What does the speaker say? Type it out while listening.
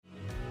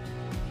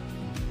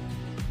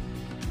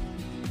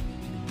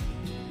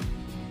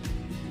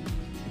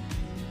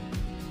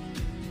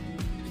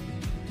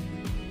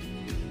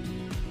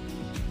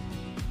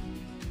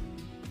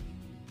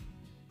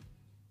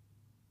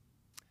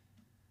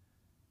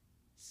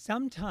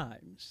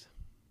Sometimes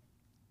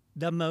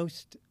the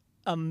most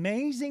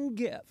amazing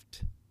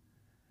gift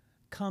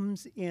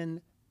comes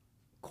in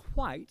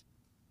quite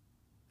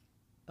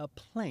a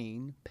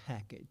plain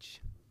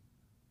package.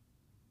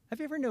 Have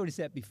you ever noticed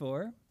that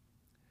before?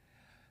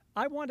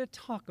 I want to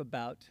talk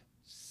about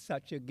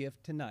such a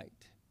gift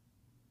tonight.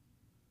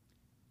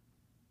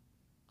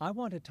 I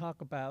want to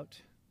talk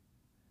about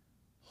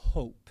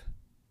hope.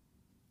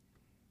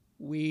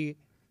 We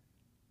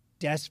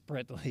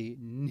desperately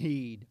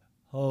need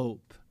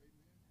hope,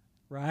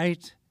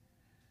 right?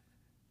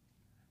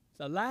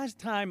 The last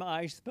time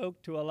I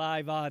spoke to a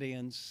live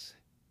audience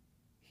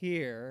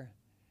here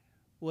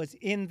was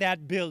in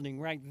that building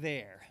right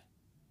there.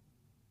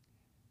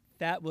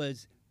 That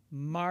was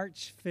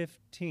March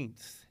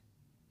 15th.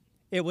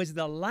 It was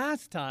the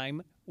last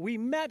time we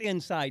met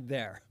inside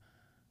there.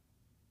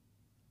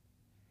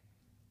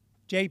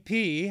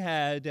 JP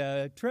had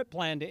a trip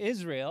planned to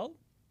Israel,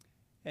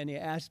 and he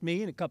asked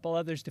me and a couple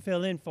others to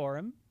fill in for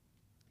him.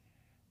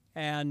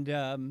 And,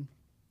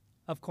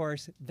 of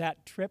course,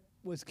 that trip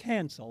was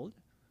canceled.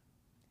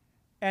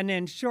 And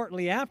then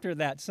shortly after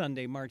that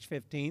Sunday, March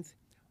 15th,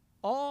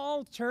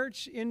 all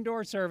church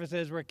indoor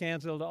services were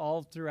canceled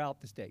all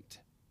throughout the state.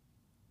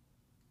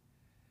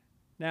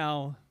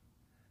 Now,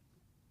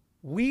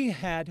 we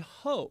had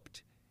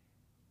hoped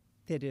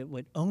that it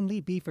would only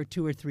be for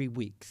 2 or 3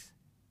 weeks,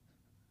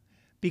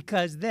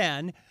 because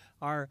then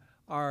our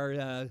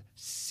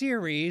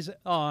series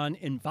on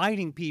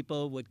inviting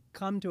people would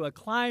come to a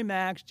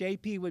climax.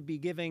 JP would be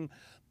giving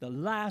the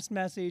last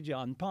message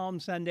on Palm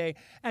Sunday,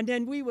 and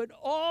then we would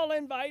all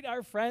invite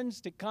our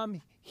friends to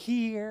come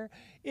here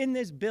in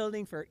this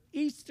building for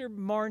Easter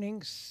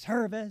morning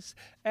service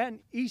and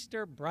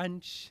Easter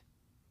brunch.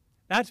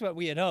 That's what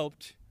we had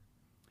hoped,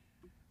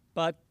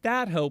 but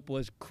that hope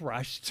was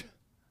crushed.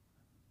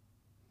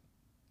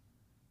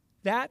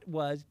 That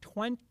was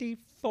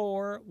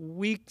 24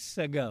 weeks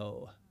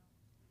ago.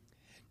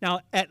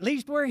 Now, at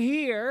least we're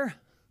here,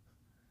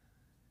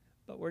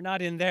 but we're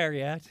not in there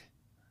yet.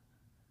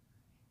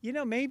 You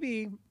know,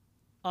 maybe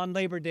on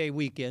Labor Day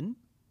weekend,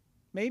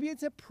 maybe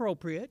it's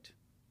appropriate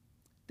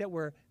that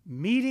we're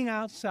meeting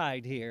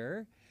outside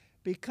here,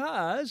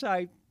 because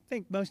I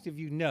think most of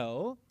you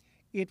know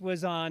it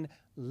was on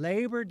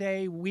Labor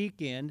Day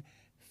weekend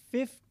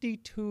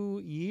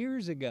 52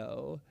 years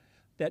ago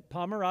that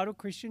Pomerado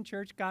Christian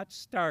Church got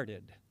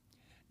started.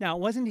 Now,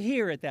 it wasn't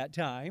here at that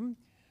time.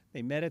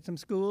 They met at some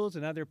schools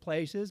and other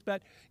places,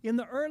 but in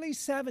the early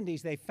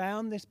 70s, they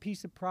found this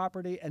piece of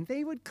property, and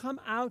they would come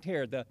out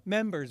here, the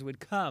members would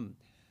come,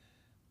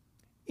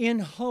 in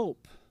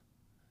hope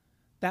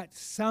that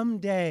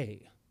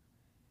someday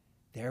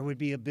there would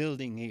be a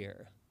building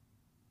here.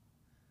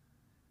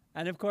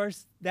 And of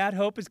course, that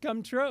hope has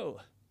come true.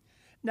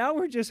 Now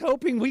we're just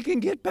hoping we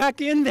can get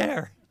back in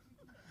there.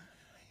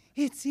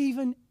 It's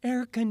even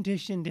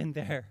air-conditioned in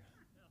there.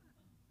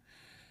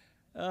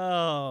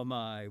 Oh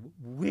my,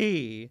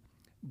 we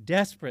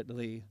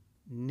desperately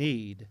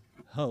need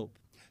hope.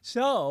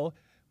 So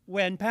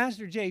when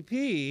Pastor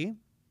JP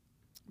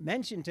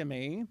mentioned to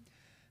me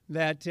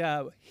that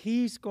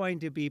he's going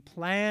to be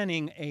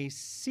planning a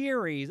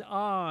series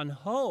on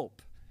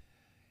hope,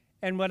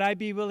 and would I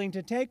be willing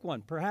to take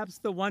one? Perhaps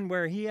the one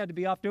where he had to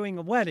be off doing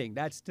a wedding.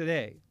 That's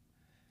today.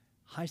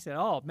 I said,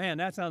 oh man,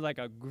 that sounds like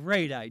a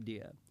great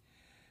idea.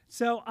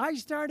 So I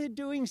started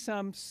doing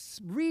some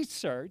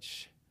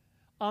research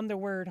on the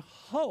word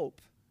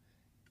hope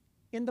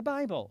in the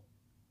Bible.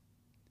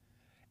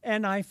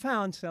 And I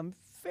found some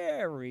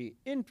very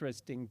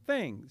interesting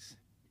things.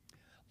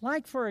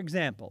 Like, for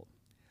example,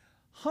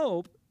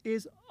 hope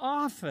is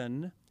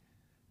often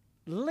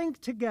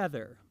linked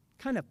together,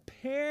 kind of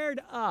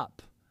paired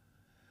up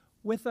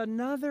with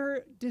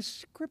another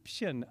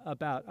description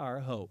about our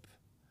hope.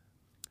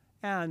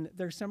 And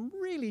there's some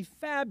really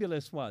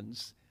fabulous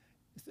ones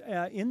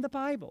in the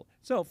Bible.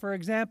 So, for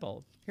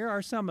example, here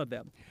are some of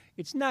them.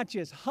 It's not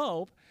just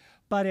hope,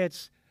 but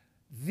it's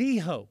the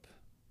hope.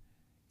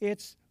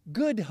 It's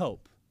good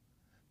hope.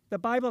 The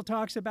Bible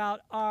talks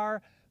about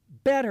our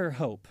better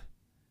hope,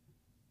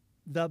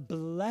 the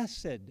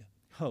blessed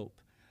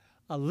hope,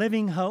 a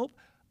living hope,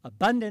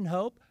 abundant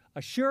hope,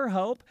 a sure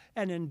hope,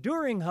 an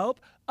enduring hope,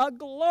 a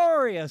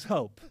glorious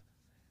hope.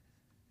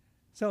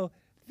 So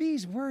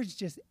these words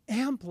just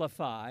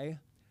amplify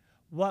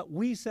what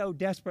we so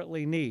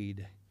desperately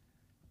need.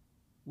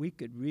 We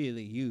could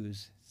really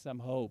use some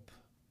hope.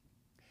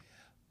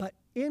 But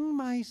in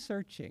my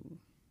searching,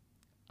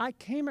 I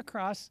came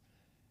across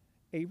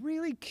a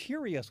really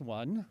curious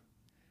one,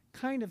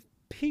 kind of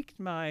piqued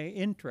my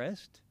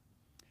interest.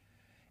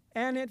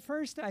 And at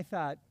first I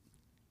thought,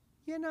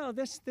 you know,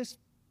 this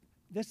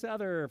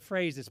other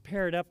phrase is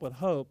paired up with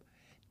hope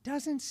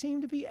doesn't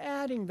seem to be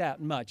adding that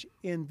much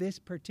in this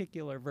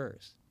particular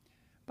verse.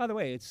 By the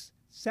way, it's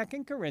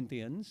 2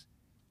 Corinthians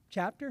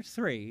chapter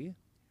 3,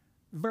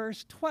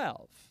 verse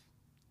 12,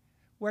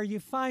 where you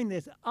find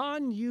this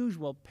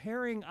unusual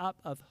pairing up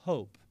of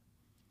hope.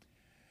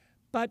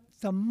 But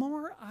the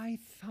more I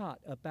thought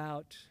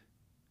about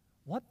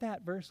what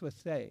that verse was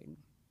saying,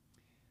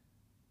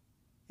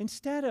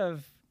 instead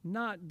of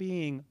not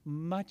being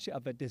much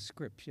of a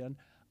description,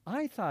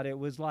 I thought it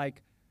was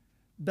like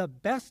the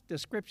best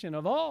description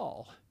of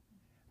all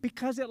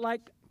because it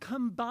like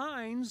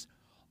combines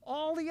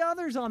all the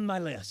others on my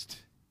list.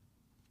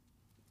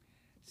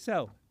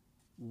 So,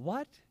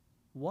 what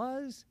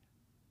was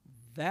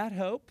that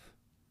hope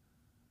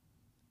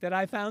that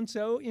I found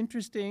so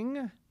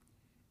interesting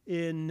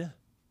in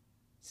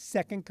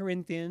 2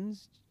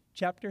 Corinthians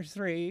chapter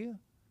 3,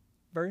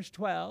 verse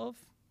 12?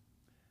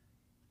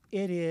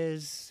 It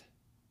is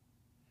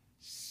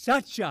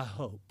such a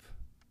hope.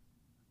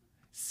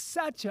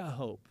 Such a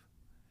hope.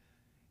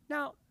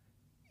 Now,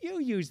 you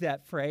use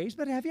that phrase,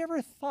 but have you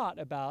ever thought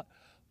about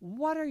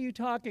what are you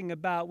talking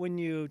about when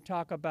you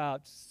talk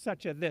about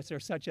such a this or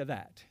such a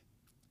that?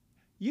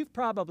 You've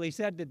probably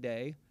said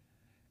today,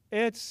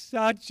 it's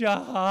such a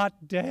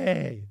hot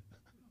day.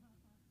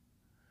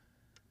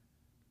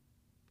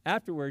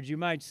 Afterwards, you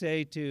might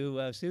say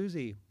to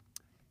Susie,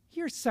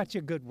 you're such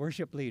a good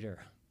worship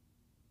leader.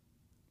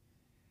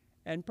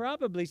 And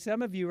probably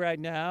some of you right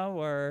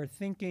now are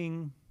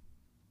thinking,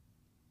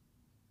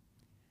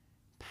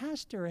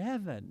 Pastor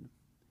Evan,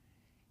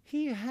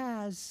 he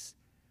has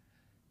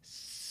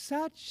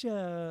such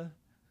a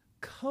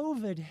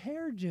COVID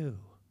hairdo.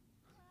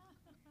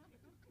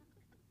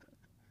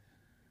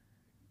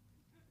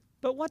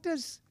 But what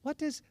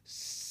does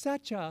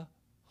such a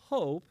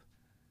hope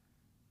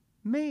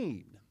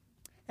mean?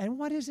 And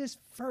what is this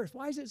verse?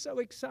 Why is it so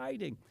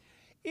exciting?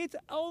 It's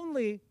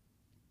only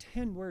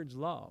 10 words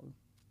long.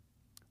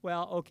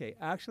 Well, okay,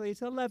 actually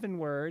it's 11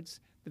 words.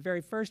 The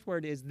very first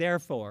word is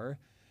therefore.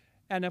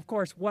 And of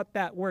course, what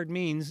that word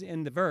means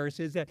in the verse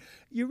is that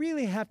you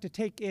really have to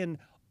take in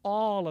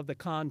all of the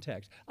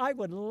context. I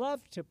would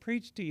love to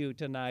preach to you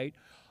tonight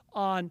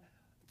on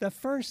the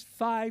first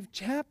 5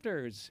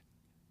 chapters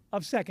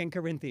of 2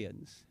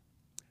 Corinthians.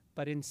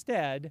 But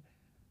instead,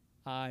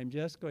 I'm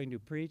just going to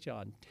preach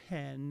on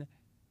 10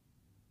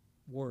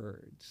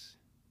 words.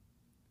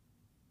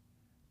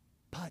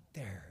 But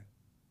they're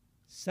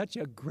such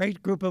a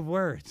great group of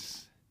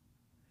words.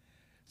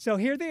 So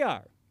here they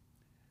are.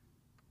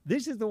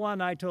 This is the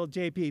one I told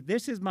JP,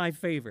 this is my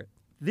favorite.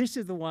 This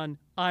is the one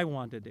I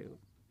want to do.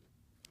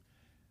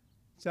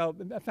 So,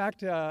 in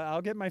fact,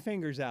 I'll get my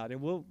fingers out,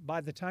 and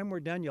by the time we're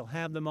done, you'll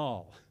have them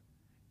all.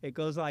 It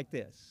goes like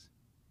this.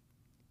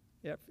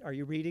 Yep. Are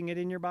you reading it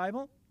in your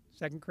Bible?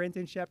 2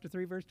 Corinthians chapter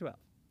 3, verse 12.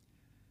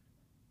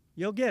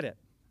 You'll get it.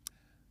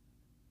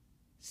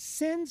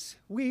 Since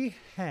we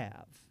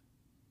have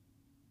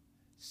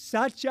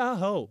such a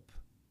hope,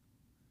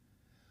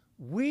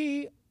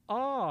 we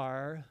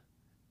are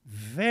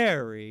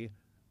very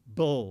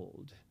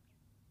bold.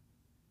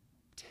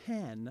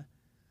 10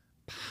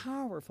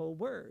 powerful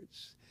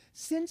words.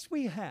 Since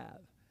we have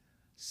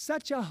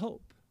such a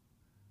hope,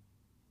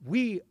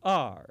 we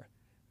are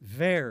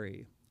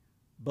very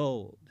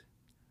bold.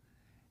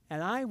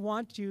 And I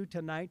want you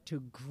tonight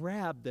to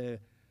grab the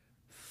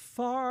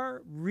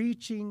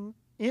far-reaching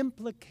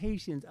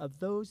implications of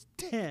those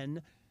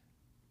 10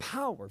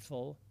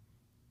 powerful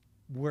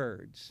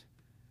words.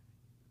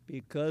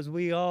 Because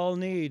we all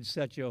need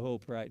such a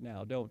hope right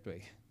now, don't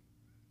we?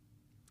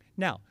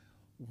 Now,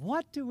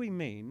 what do we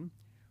mean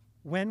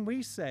when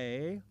we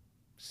say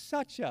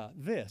such a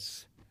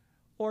this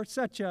or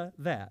such a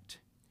that?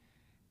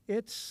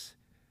 It's,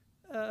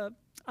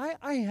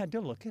 I had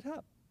to look it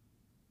up.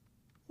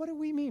 What do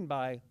we mean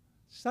by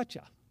such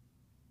a?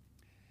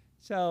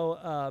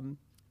 So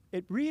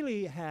it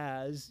really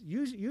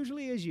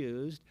usually is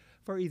used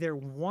for either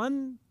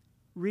one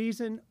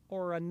reason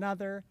or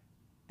another,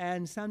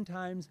 and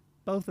sometimes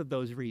both of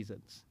those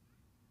reasons.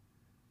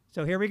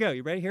 So here we go.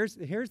 You ready? Here's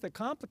the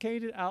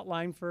complicated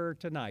outline for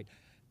tonight.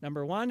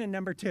 Number 1 and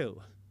number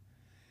 2.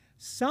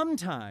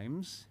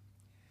 Sometimes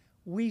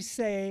we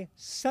say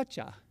such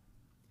a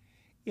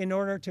in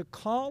order to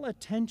call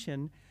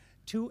attention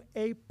to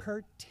a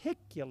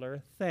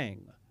particular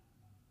thing.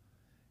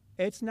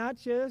 It's not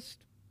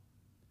just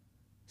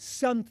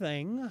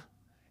something.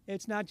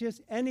 It's not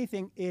just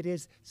anything. It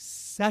is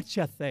such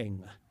a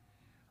thing,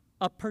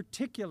 a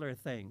particular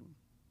thing.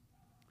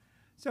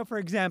 So, for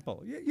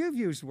example, you've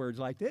used words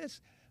like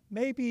this.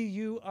 Maybe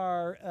you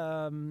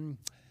are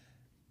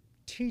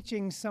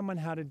teaching someone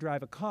how to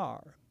drive a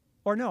car.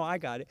 Or no, I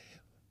got it.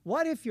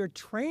 What if you're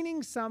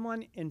training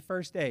someone in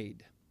first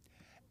aid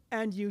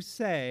and you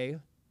say,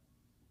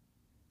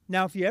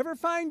 now if you ever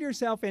find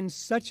yourself in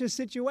such a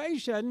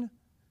situation,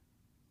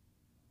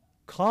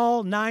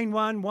 call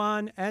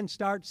 911 and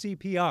start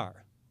CPR.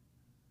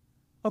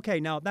 Okay,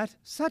 now that's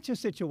such a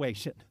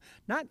situation,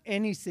 not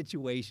any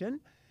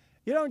situation.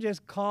 You don't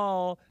just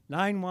call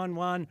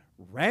 911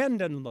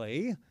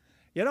 randomly.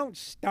 You don't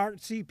start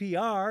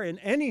CPR in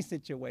any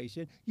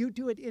situation. You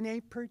do it in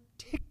a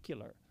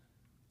particular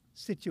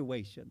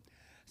situation.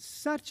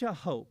 Such a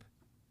hope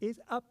is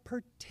a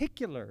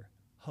particular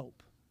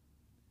hope.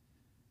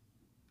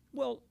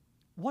 Well,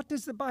 what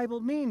does the Bible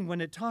mean when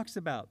it talks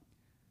about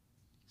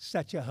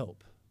such a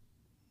hope?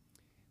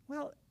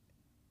 Well,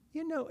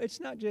 you know, it's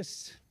not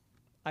just,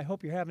 I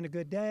hope you're having a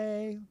good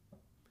day.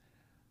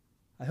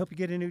 I hope you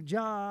get a new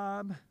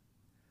job.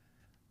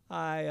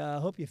 I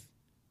hope you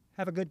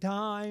have a good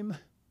time.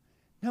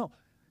 No,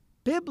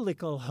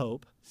 biblical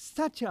hope,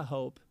 such a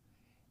hope,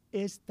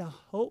 is the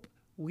hope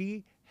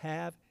we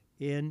have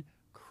in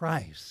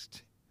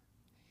Christ.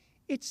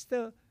 It's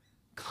the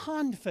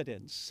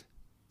confidence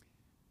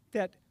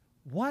that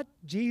what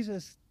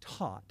Jesus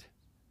taught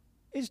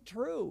is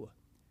true,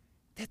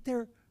 that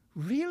there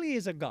really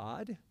is a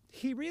God.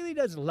 He really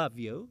does love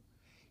you.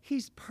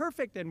 He's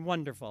perfect and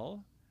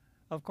wonderful.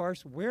 Of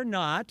course, we're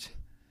not.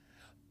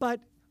 But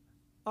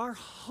our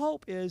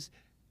hope is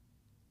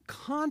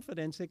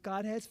confidence that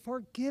God has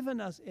forgiven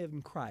us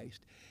in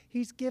Christ.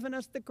 He's given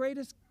us the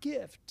greatest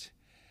gift.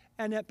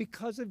 And that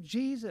because of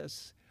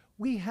Jesus,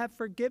 we have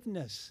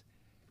forgiveness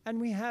and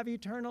we have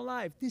eternal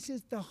life. This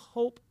is the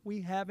hope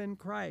we have in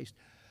Christ.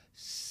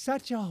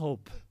 Such a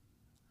hope.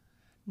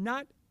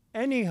 Not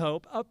any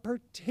hope, a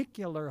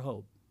particular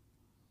hope.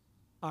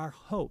 Our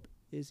hope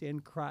is in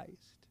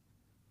Christ.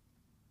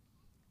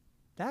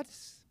 That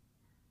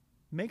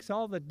makes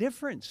all the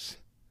difference.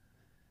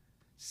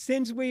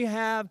 Since we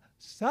have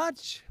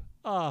such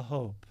a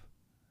hope,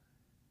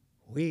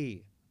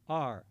 we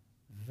are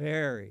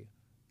very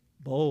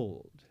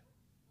bold.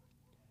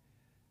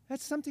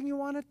 That's something you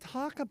want to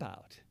talk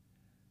about.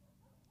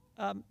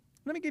 Let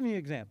me give you an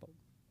example.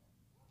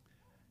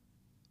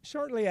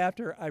 Shortly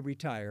after I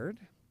retired,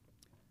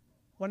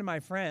 one of my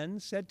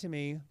friends said to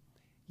me,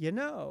 you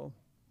know,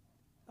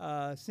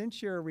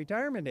 since you're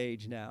retirement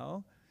age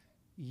now,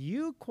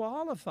 you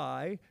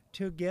qualify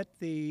to get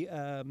the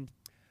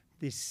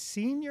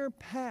senior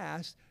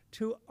pass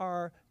to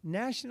our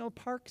national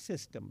park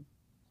system.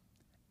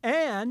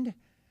 And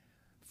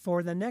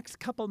for the next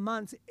couple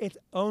months, it's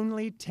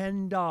only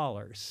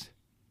 $10.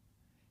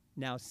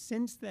 Now,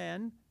 since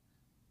then,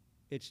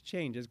 its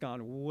change has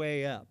gone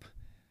way up.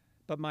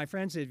 But my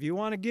friend said, if you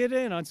want to get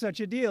in on such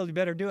a deal, you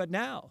better do it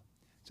now.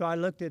 So I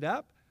looked it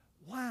up.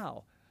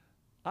 Wow.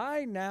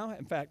 I now,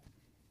 in fact,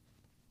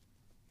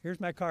 here's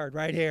my card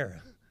right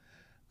here.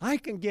 I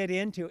can get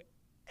into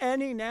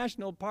any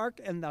national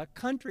park in the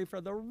country for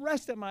the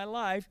rest of my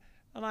life,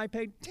 and I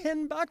paid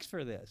 $10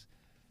 for this.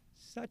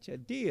 Such a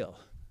deal.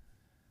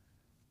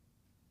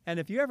 And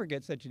if you ever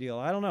get such a deal,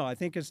 I don't know, I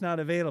think it's not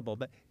available,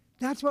 but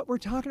that's what we're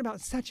talking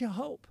about, such a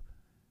hope.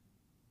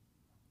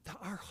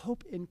 Our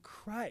hope in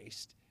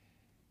Christ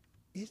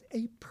is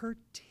a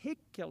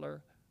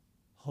particular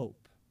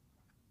hope.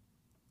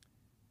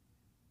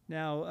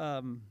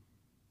 Now,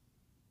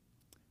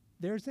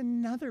 there's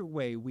another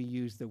way we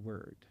use the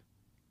word.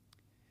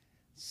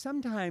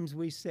 Sometimes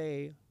we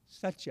say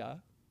such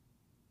a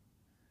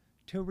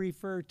to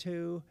refer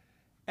to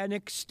an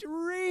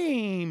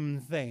extreme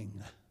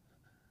thing.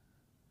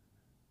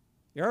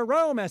 Your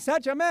room is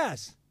such a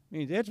mess.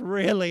 Means it's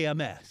really a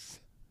mess.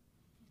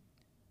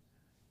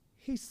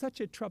 He's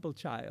such a troubled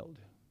child.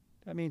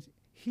 That means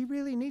he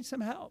really needs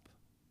some help.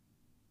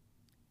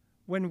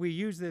 When we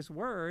use this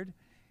word,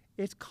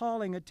 it's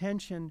calling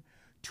attention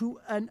to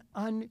an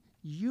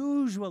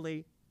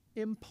unusually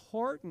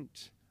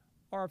important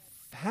or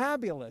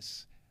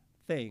fabulous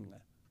thing,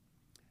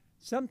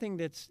 something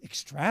that's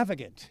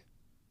extravagant.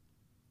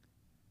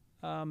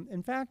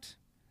 In fact,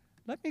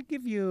 let me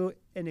give you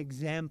an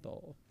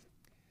example.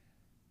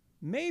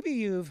 Maybe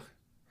you've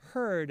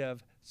heard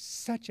of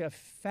such a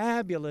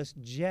fabulous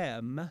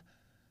gem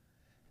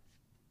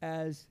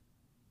as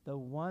the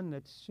one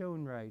that's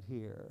shown right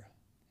here.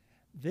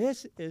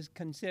 This is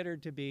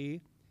considered to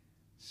be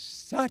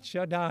such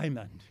a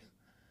diamond.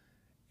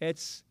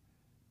 It's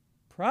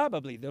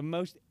probably the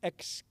most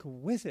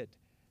exquisite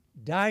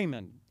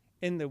diamond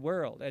in the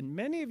world, and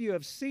many of you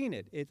have seen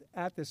it. It's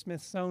at the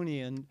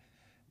Smithsonian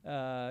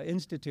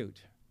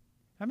Institute.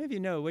 How many of you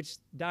know which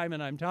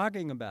diamond I'm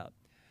talking about?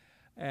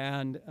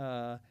 And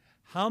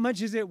how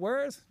much is it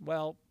worth?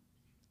 Well,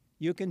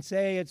 you can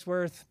say it's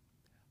worth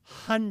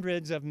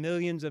hundreds of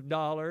millions of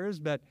dollars,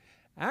 but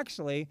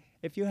actually,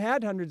 if you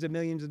had hundreds of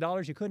millions of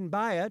dollars, you couldn't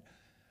buy it.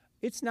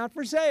 It's not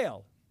for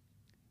sale.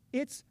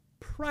 It's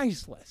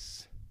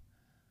priceless.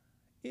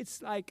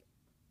 It's like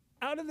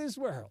out of this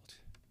world.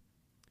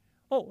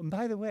 Oh, and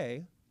by the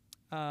way,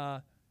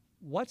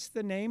 what's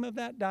the name of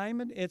that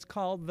diamond? It's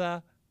called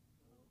the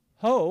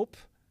Hope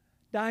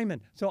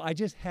Diamond. So I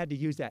just had to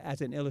use that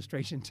as an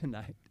illustration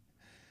tonight.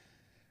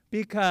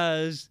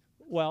 Because,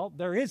 well,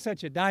 there is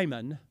such a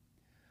diamond,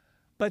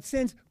 but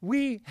since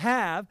we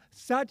have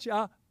such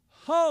a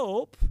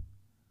hope,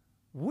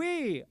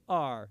 we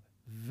are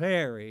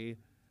very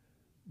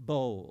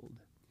bold.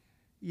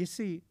 You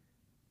see,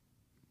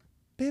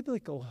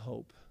 biblical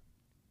hope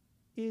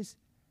is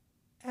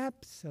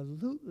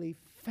absolutely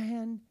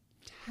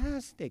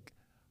fantastic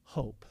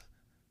hope.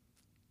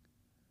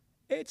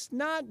 It's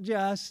not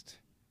just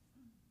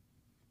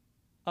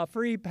a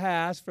free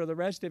pass for the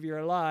rest of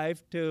your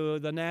life to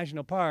the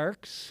national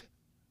parks.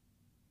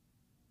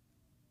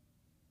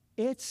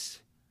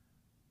 It's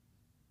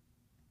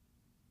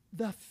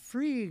the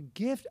free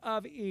gift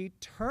of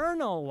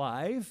eternal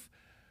life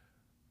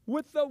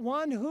with the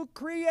one who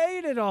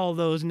created all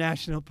those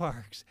national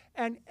parks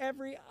and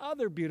every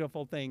other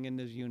beautiful thing in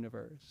this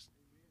universe.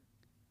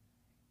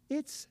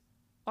 It's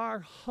our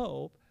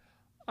hope,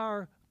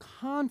 our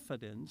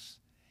confidence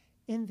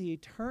in the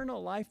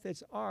eternal life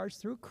that's ours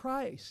through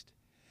Christ.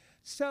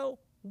 So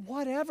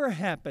whatever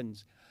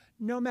happens,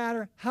 no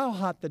matter how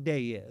hot the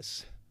day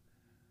is,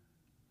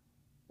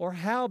 or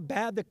how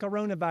bad the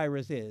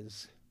coronavirus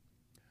is,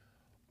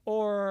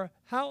 or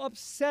how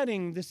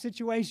upsetting the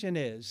situation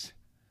is,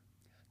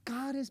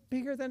 God is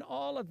bigger than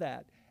all of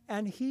that.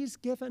 And He's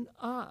given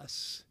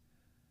us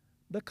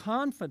the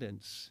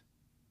confidence,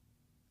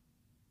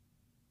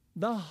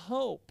 the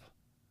hope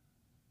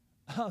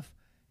of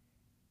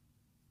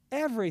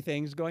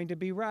everything's going to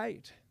be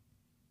right.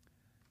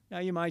 Now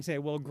you might say,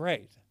 well,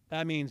 great.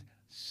 That means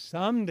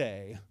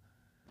someday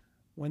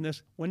when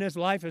this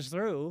life is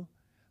through.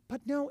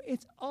 But no,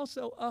 it's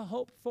also a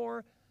hope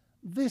for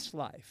this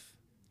life.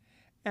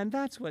 And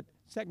that's what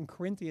 2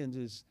 Corinthians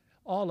is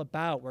all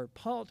about, where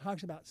Paul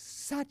talks about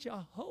such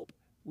a hope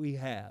we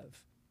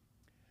have.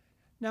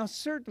 Now,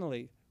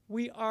 certainly,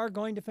 we are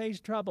going to face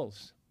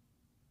troubles,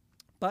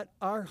 but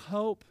our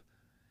hope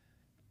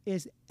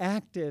is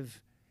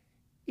active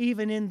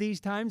even in these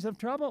times of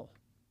trouble.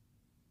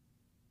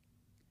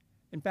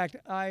 In fact,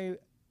 I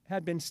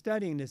had been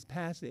studying this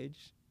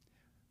passage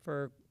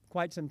for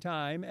quite some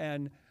time,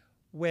 and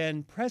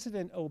when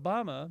President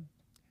Obama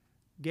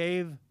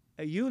gave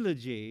a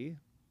eulogy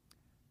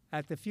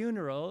at the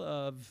funeral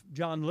of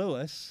John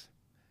Lewis,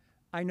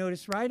 I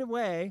noticed right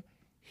away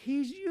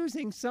he's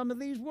using some of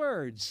these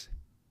words.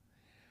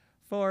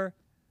 For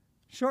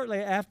shortly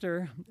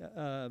after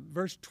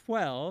verse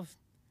 12,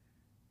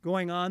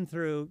 going on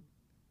through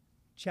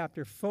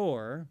chapter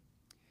 4,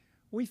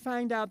 we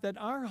find out that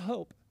our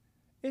hope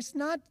is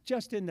not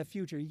just in the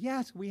future.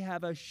 Yes, we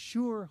have a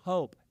sure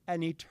hope,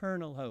 an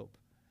eternal hope.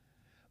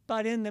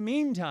 But in the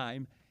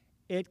meantime,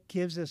 it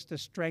gives us the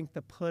strength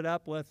to put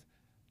up with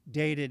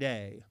day to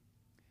day.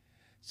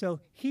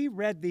 So he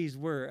read these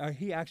words, or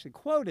he actually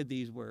quoted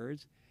these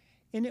words,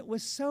 and it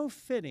was so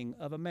fitting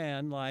of a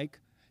man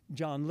like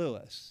John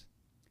Lewis,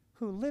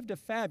 who lived a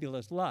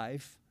fabulous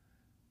life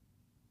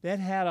that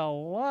had a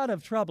lot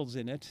of troubles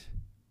in it.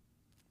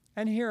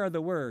 And here are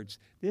the words.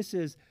 This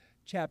is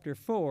chapter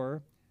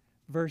 4,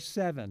 verse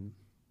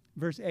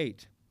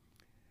 8.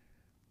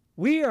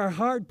 We are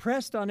hard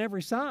pressed on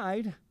every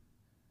side,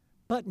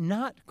 but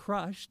not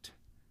crushed.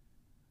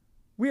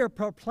 We are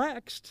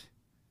perplexed,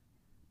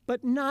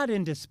 but not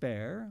in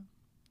despair.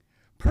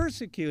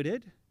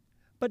 Persecuted,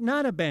 but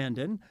not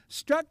abandoned.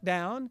 Struck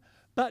down,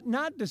 but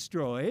not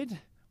destroyed.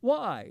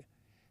 Why?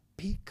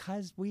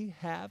 Because we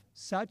have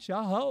such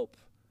a hope.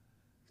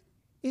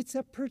 It's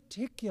a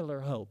particular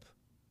hope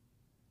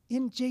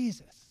in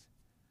Jesus.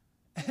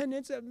 And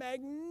it's a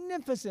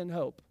magnificent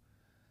hope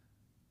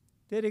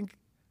that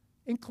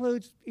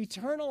includes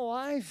eternal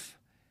life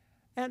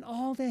and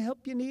all the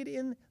help you need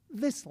in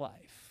this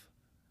life.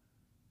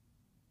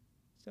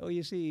 So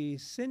you see,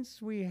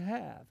 since we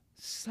have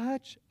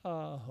such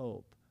a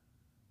hope,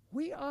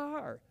 we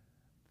are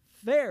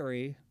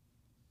very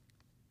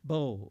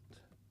bold.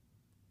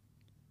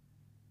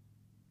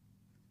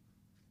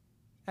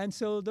 And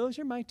so those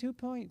are my 2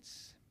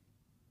 points.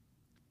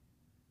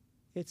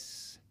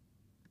 It's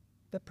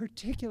the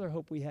particular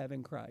hope we have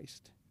in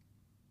Christ.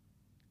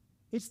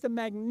 It's the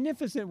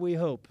magnificent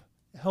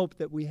hope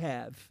that we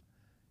have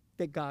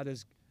that God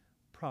has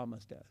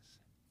promised us.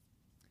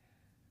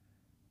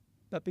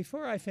 But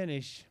before I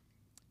finish,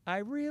 I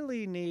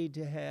really need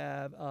to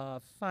have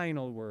a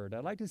final word.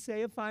 I'd like to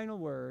say a final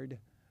word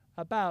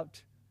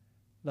about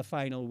the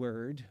final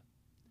word.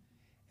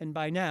 And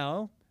by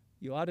now,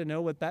 you ought to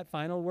know what that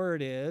final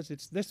word is.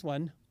 It's this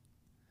one.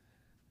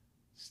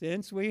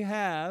 Since we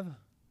have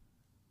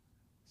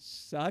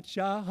such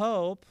a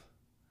hope,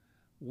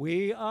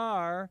 we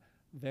are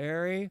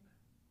very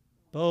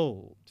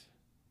bold.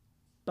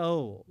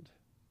 Bold.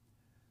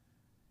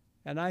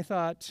 And I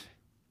thought,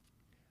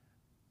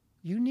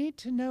 you need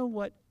to know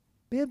what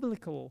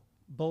biblical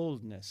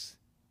boldness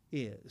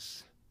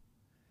is.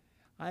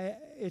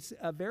 It's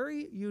a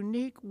very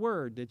unique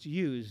word that's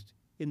used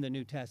in the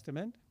New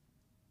Testament,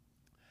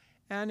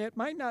 and it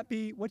might not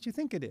be what you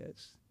think it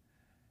is.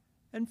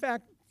 In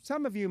fact,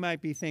 some of you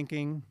might be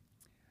thinking,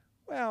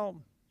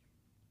 well,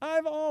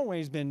 I've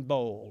always been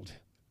bold.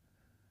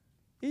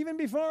 Even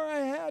before I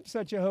had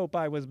such a hope,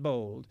 I was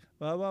bold.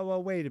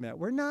 Well, wait a minute.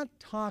 We're not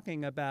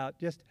talking about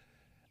just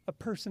a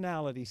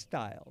personality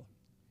style.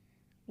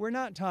 We're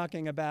not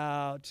talking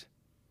about,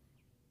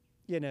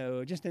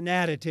 just an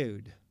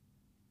attitude.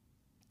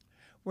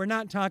 We're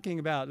not talking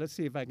about, let's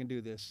see if I can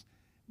do this,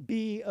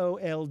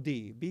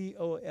 B-O-L-D,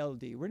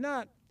 B-O-L-D.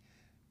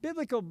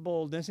 Biblical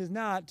boldness is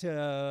not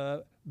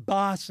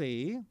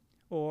bossy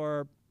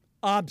or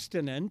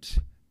obstinate,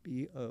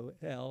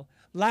 B-O-L,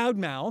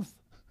 loudmouth,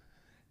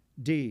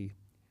 D,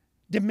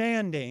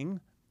 demanding.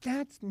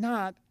 That's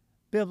not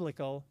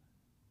biblical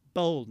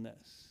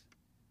boldness.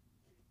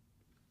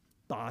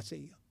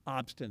 Bossy,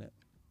 obstinate,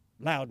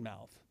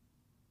 loudmouth,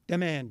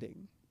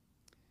 demanding.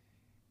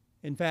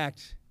 In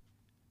fact,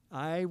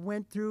 I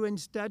went through and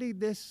studied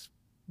this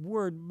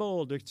word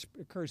bold. It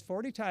occurs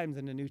 40 times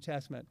in the New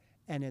Testament,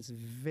 and it's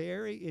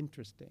very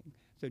interesting.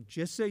 So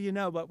just so you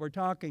know what we're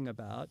talking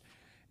about,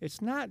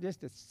 it's not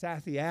just a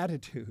sassy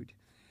attitude.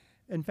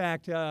 In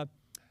fact,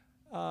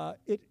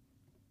 it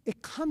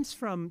comes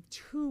from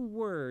two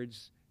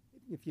words.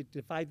 If you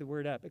divide the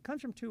word up, it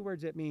comes from two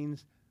words that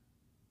means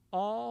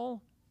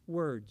all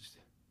words.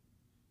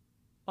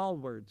 All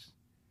words.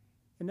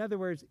 In other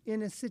words,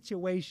 in a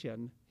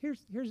situation,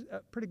 here's a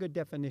pretty good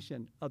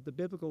definition of the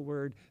biblical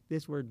word,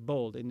 this word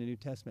bold in the New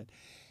Testament.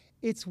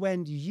 It's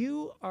when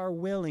you are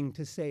willing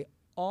to say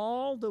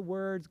all the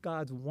words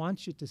God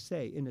wants you to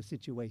say in a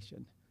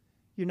situation.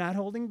 You're not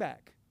holding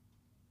back.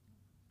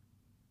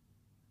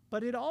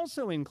 But it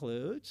also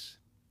includes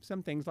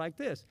some things like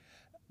this.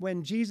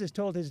 When Jesus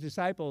told his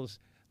disciples,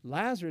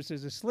 Lazarus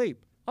is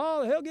asleep.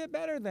 Oh, he'll get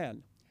better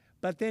then.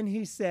 But then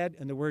he said,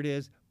 and the word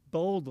is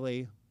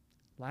boldly,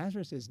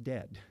 Lazarus is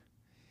dead.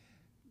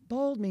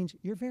 Bold means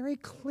you're very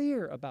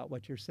clear about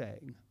what you're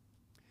saying.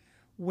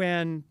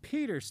 When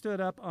Peter stood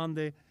up on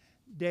the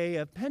day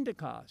of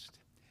Pentecost,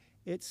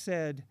 it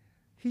said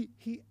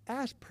he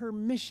asked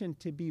permission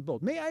to be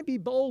bold. May I be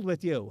bold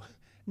with you?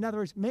 In other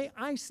words, may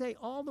I say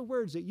all the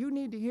words that you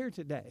need to hear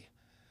today?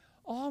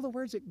 All the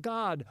words that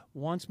God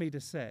wants me to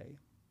say.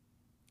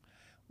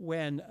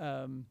 When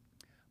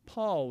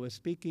Paul was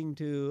speaking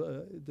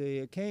to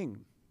the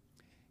king,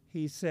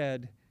 he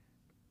said,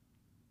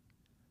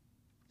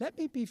 let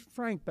me be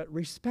frank but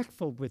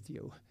respectful with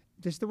you.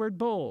 Just the word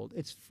bold.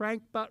 It's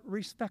frank but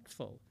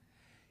respectful.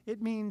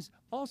 It means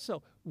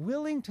also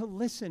willing to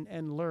listen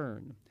and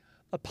learn.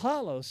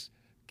 Apollos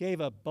gave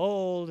a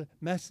bold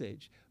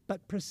message,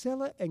 but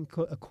Priscilla and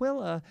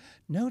Aquila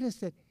noticed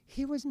that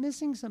he was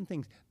missing some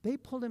things. They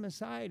pulled him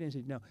aside and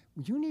said, no,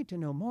 you need to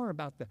know more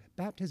about the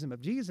baptism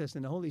of Jesus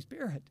and the Holy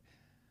Spirit.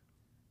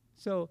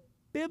 So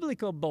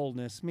biblical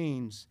boldness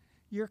means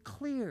you're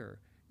clear,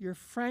 you're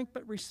frank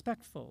but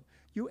respectful.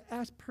 You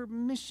ask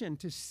permission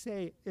to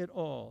say it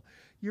all.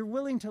 You're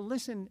willing to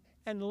listen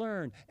and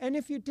learn. And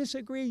if you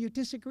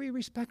disagree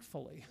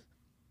respectfully.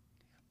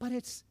 But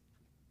it's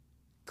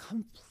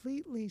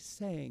completely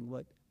saying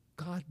what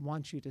God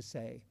wants you to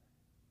say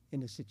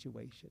in a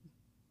situation.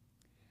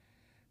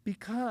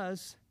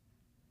 Because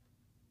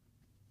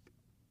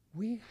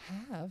we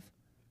have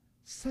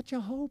such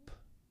a hope.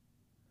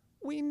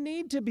 We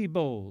need to be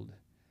bold.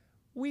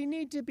 We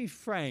need to be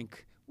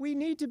frank. We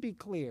need to be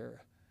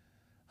clear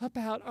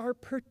about our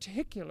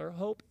particular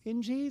hope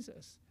in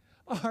Jesus,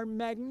 our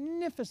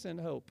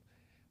magnificent hope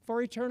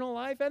for eternal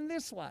life and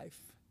this life.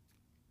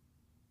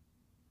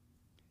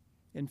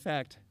 In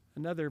fact,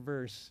 another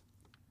verse,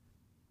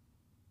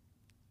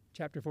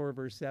 chapter 4,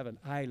 verse 7,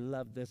 I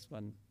love this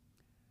one.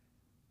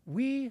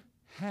 We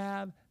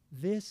have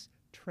this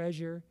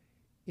treasure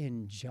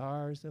in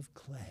jars of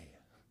clay.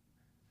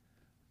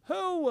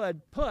 Who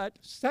would put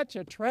such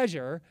a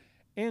treasure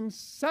in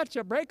such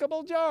a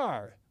breakable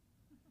jar?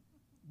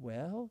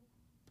 Well,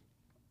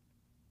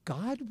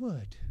 God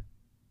would.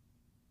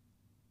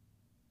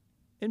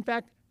 In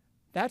fact,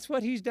 that's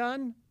what he's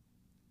done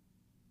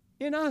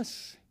in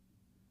us.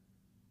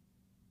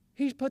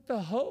 He's put the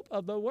hope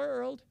of the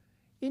world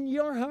in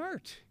your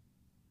heart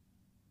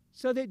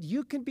so that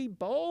you can be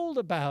bold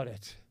about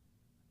it.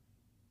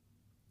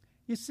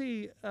 You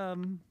see,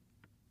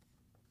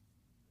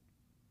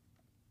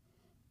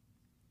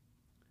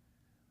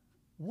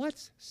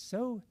 what's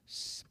so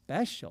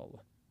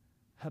special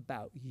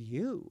about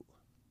you?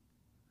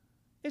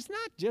 It's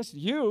not just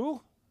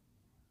you,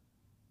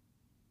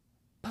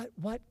 but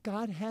what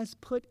God has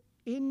put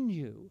in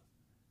you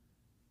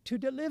to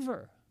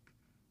deliver.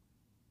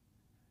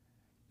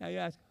 Now you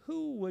ask,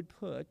 who would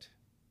put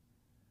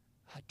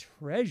a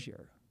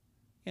treasure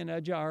in a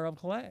jar of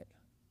clay?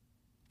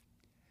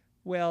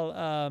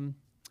 Well,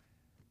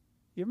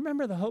 you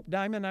remember the Hope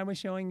Diamond I was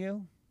showing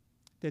you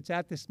that's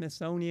at the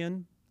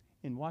Smithsonian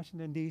in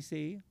Washington,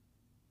 D.C.?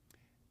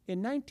 In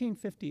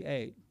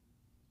 1958,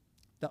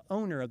 the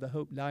owner of the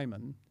Hope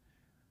Diamond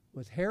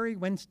was Harry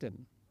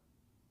Winston.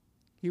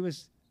 He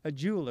was a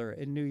jeweler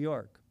in New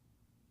York.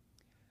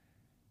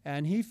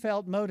 And he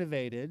felt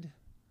motivated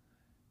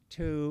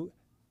to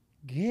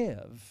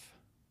give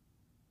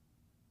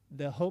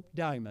the Hope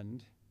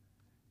Diamond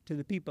to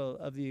the people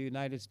of the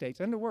United States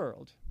and the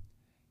world.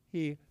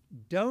 He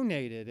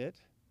donated it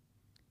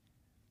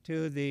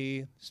to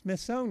the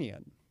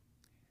Smithsonian,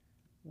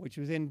 which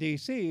was in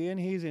D.C., and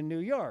he's in New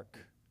York.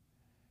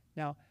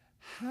 Now,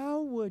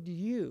 how would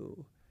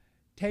you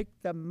take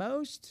the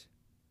most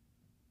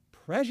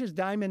precious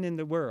diamond in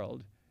the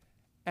world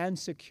and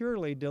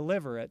securely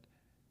deliver it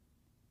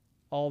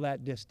all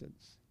that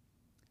distance?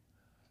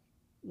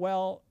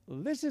 Well,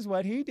 this is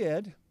what he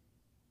did.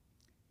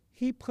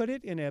 He put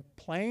it in a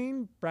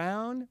plain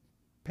brown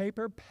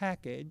paper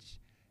package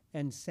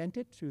and sent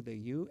it through the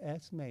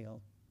U.S.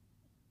 mail.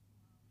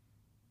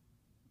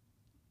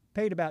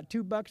 Paid about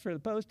 $2 for the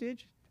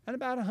postage and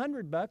about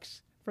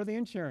 $100 for the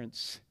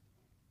insurance.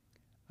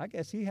 I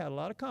guess he had a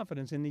lot of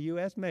confidence in the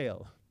U.S.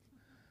 mail.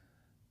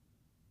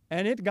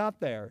 And it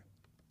got there.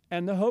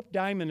 And the Hope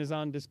Diamond is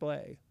on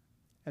display.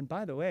 And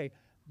by the way,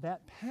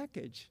 that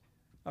package,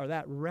 or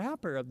that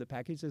wrapper of the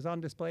package, is on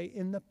display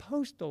in the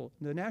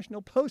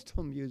National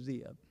Postal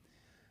Museum.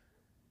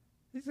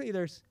 You see,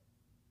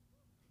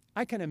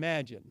 I can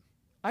imagine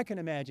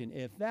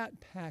if that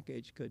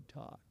package could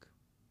talk.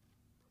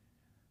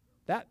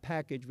 That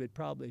package would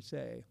probably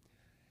say,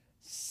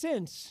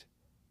 since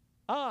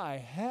I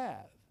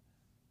have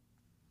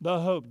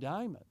the Hope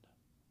Diamond,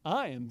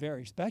 I am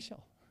very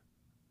special.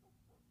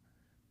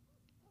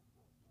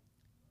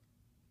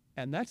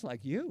 And that's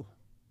like you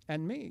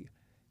and me.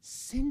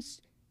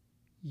 Since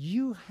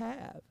you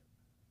have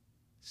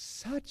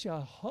such a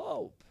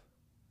hope,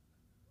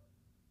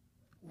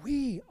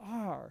 we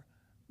are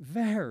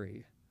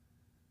very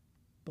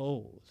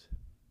bold.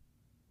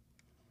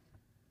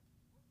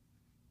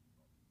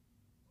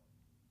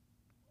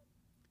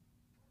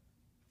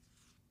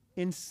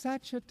 In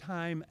such a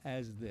time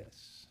as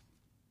this,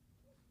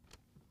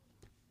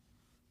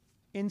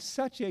 in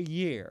such a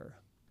year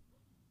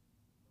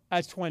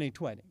as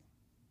 2020,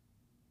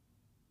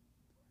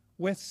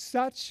 with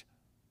such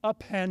a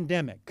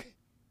pandemic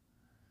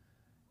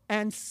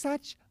and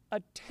such a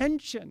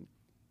tension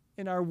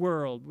in our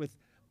world, with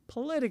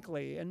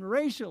politically and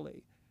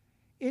racially,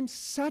 in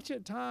such a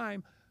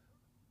time,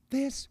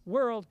 this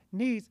world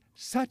needs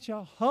such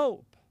a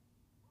hope.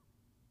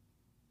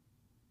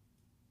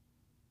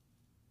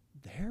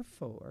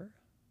 Therefore,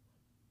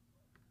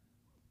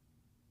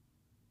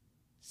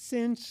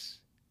 since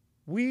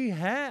we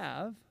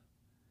have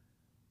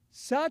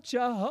such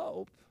a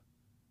hope,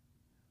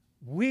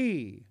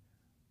 we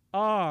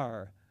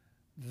are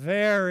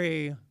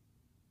very